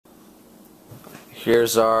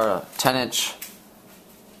Here's our 10-inch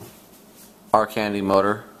Rcandy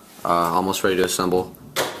motor, almost ready to assemble.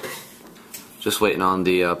 Just waiting on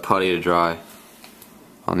the putty to dry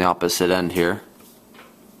on the opposite end here.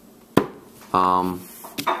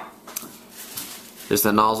 There's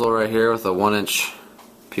the nozzle right here with a 1-inch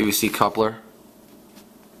PVC coupler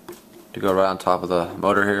to go right on top of the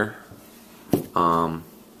motor here.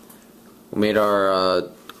 We made our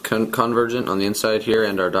convergent on the inside here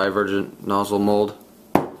and our divergent nozzle mold.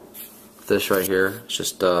 This right here, it's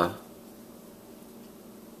just a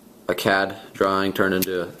CAD drawing turned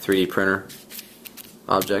into a 3D printer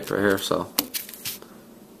object right here. So,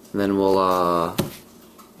 and then we'll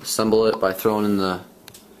assemble it by throwing in the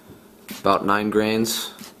about 9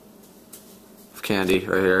 grains of candy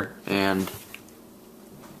right here, and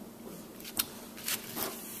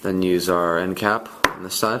then use our end cap on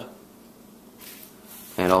this side,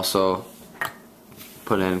 and also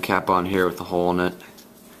put an end cap on here with a hole in it,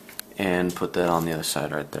 and put that on the other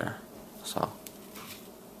side right there. So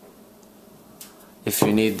if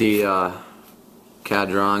you need the CAD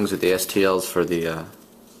drawings with the STLs for the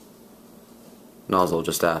nozzle,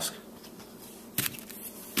 just ask.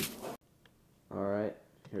 Alright,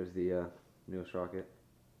 here's the newest rocket.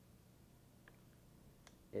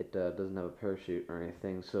 It doesn't have a parachute or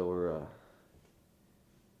anything, so we're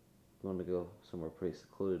going to go somewhere pretty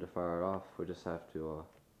secluded to fire it off. We just have to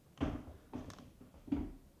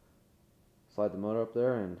slide the motor up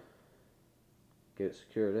there and get it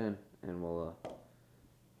secured in, and we'll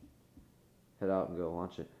head out and go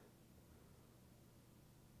launch it.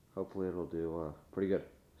 Hopefully it'll do pretty good.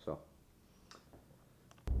 So.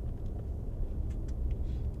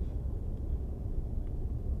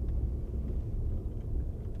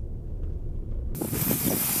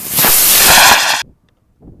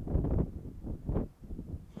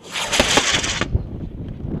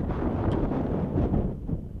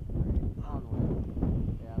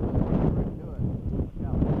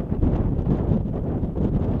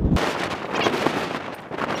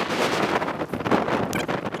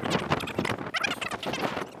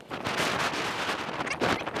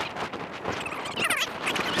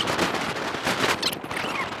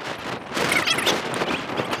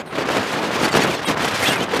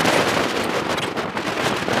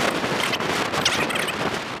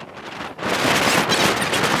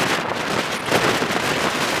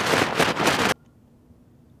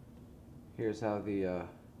 Here's how the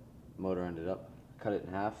motor ended up. Cut it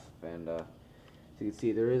in half, and as you can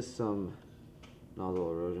see, there is some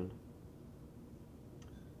nozzle erosion.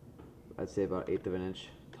 I'd say about 1/8 of an inch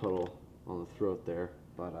total on the throat there,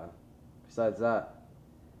 but besides that,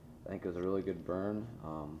 I think it was a really good burn.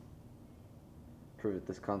 Prove that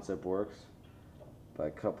this concept works by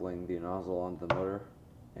coupling the nozzle onto the motor,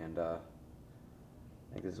 and I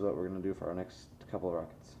think this is what we're going to do for our next couple of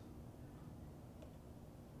rockets.